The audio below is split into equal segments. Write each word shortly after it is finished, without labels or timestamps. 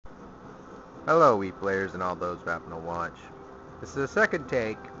Hello, Wii players and all those who happen to watch. This is the second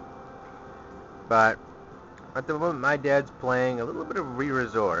take, but at the moment my dad's playing a little bit of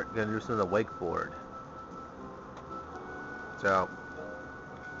Resort. Gonna do some of the wakeboard. So,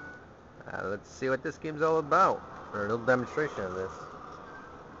 let's see what this game's all about, or a little demonstration of this.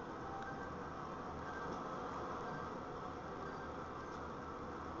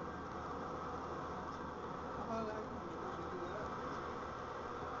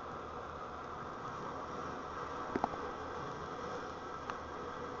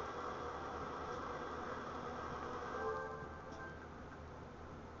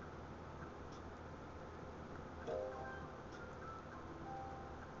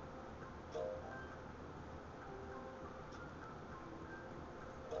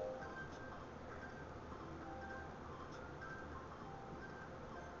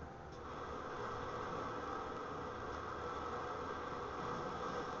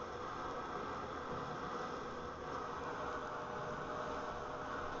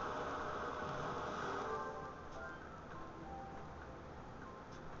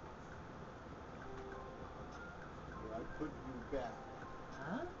 Put you back.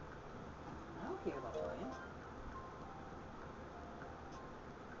 Huh? I don't care about playing.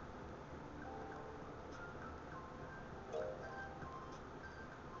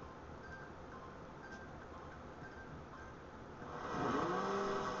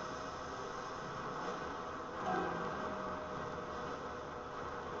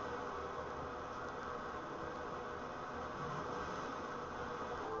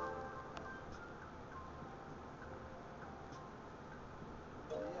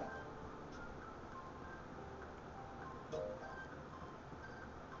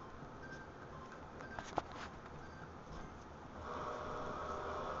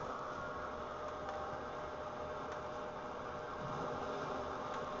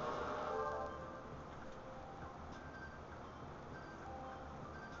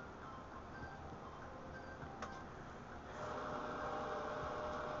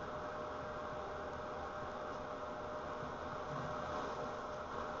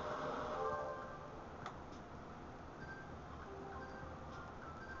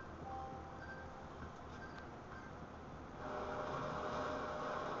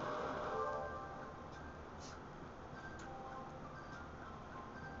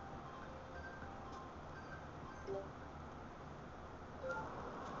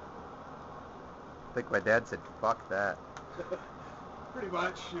 I think my dad said, "Fuck that." Pretty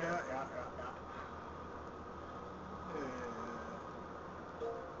much, yeah.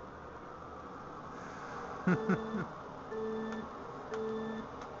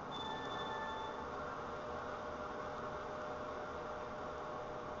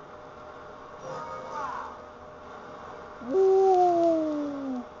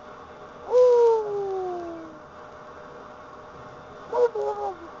 Woo! Woo!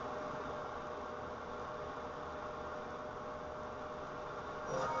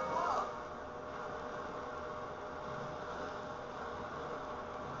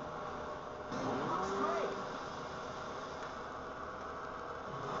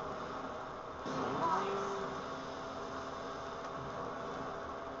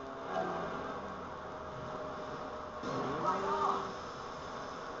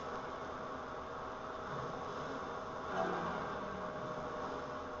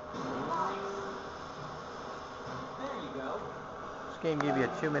 This game gives you a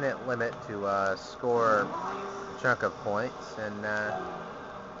 2-minute limit to score a chunk of points, and well,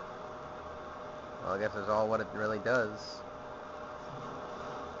 I guess that's all what it really does.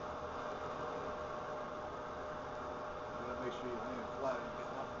 Make sure you land flat and get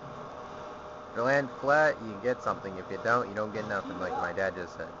nothing. If you land flat, you get something. If you don't, you don't get nothing, like my dad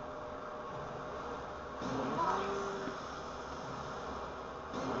just said.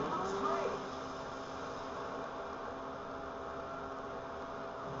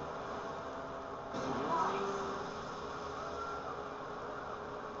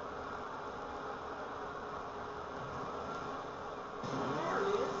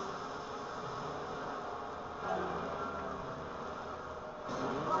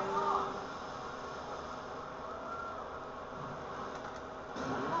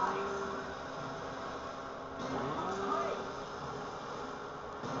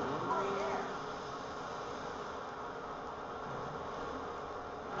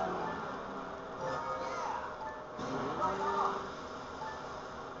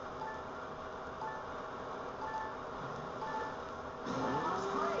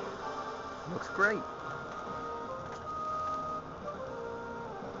 Looks great.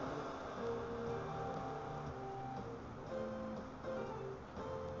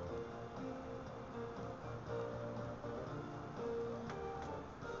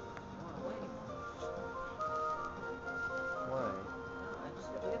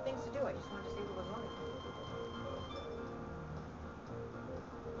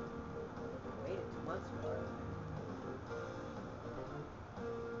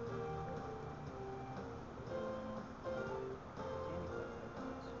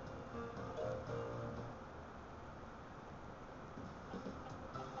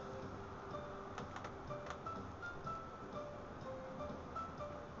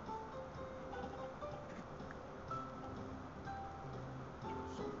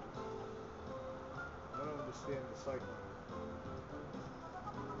 stay in the cycling.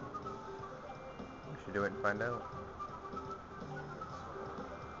 We should do it and find out.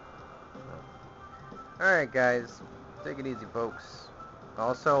 Alright guys, take it easy folks.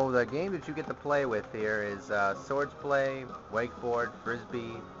 Also, the game that you get to play with here is swords play, wakeboard,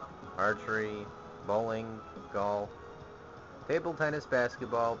 frisbee, archery, bowling, golf, table tennis,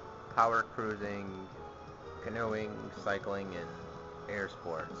 basketball, power cruising, canoeing, cycling, and air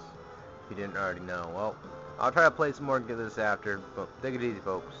sports. If you didn't already know. Well, I'll try to play some more and get this after, but take it easy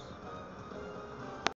folks.